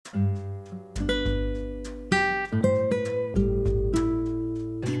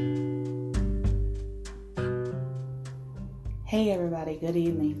Hey everybody, good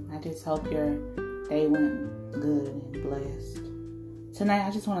evening. I just hope your day went good and blessed. Tonight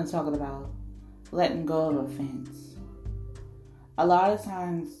I just want to talk about letting go of offense. A lot of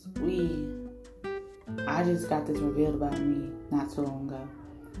times I just got this revealed about me not too long ago.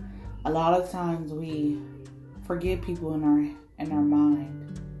 A lot of times we forget people in our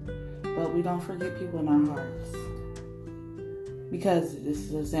mind, but we don't forget people in our hearts. Because this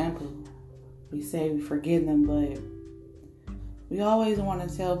is an example. We say we forgive them, but we always want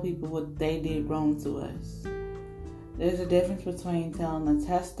to tell people what they did wrong to us. There's a difference between telling a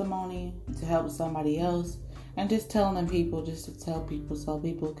testimony to help somebody else and just telling people just to tell people so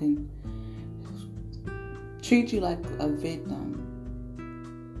people can treat you like a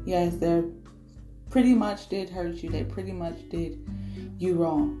victim. Yes, they pretty much did hurt you. They pretty much did you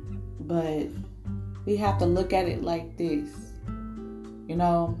wrong. But we have to look at it like this.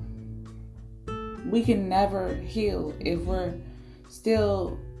 We can never heal if we're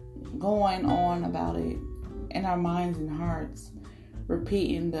still going on about it in our minds and hearts,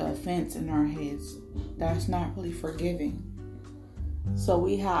 repeating the offense in our heads. That's not really forgiving. So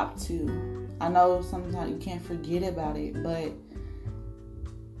we have to, I know sometimes you can't forget about it, but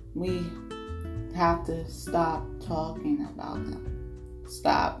we have to stop talking about them.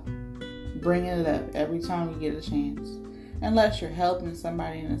 Stop bringing it up every time you get a chance. Unless you're helping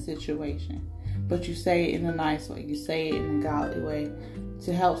somebody in a situation. But you say it in a nice way. You say it in a godly way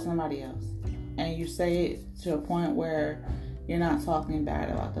to help somebody else. And you say it to a point where you're not talking bad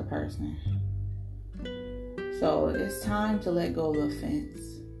about the person. So it's time to let go of offense.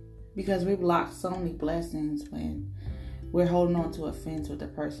 Because we've blocked so many blessings when we're holding on to offense what the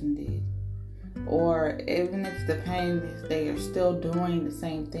person did. Or even if the pain is they are still doing the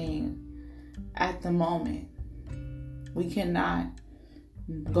same thing at the moment. We cannot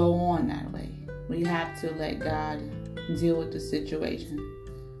go on that way. We have to let God deal with the situation.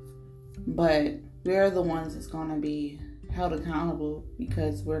 But we're the ones that's going to be held accountable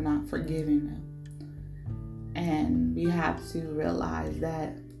because we're not forgiving them. And we have to realize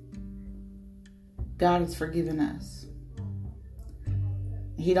that God has forgiven us.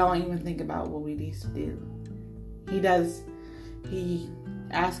 He don't even think about what we used to do. He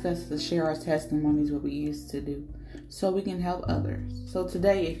asks us to share our testimonies, what we used to do, so we can help others. So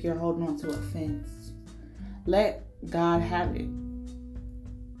today, if you're holding on to offense, let God have it.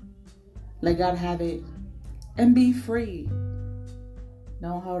 Let God have it and be free.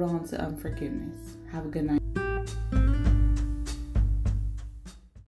 Don't hold on to unforgiveness. Have a good night.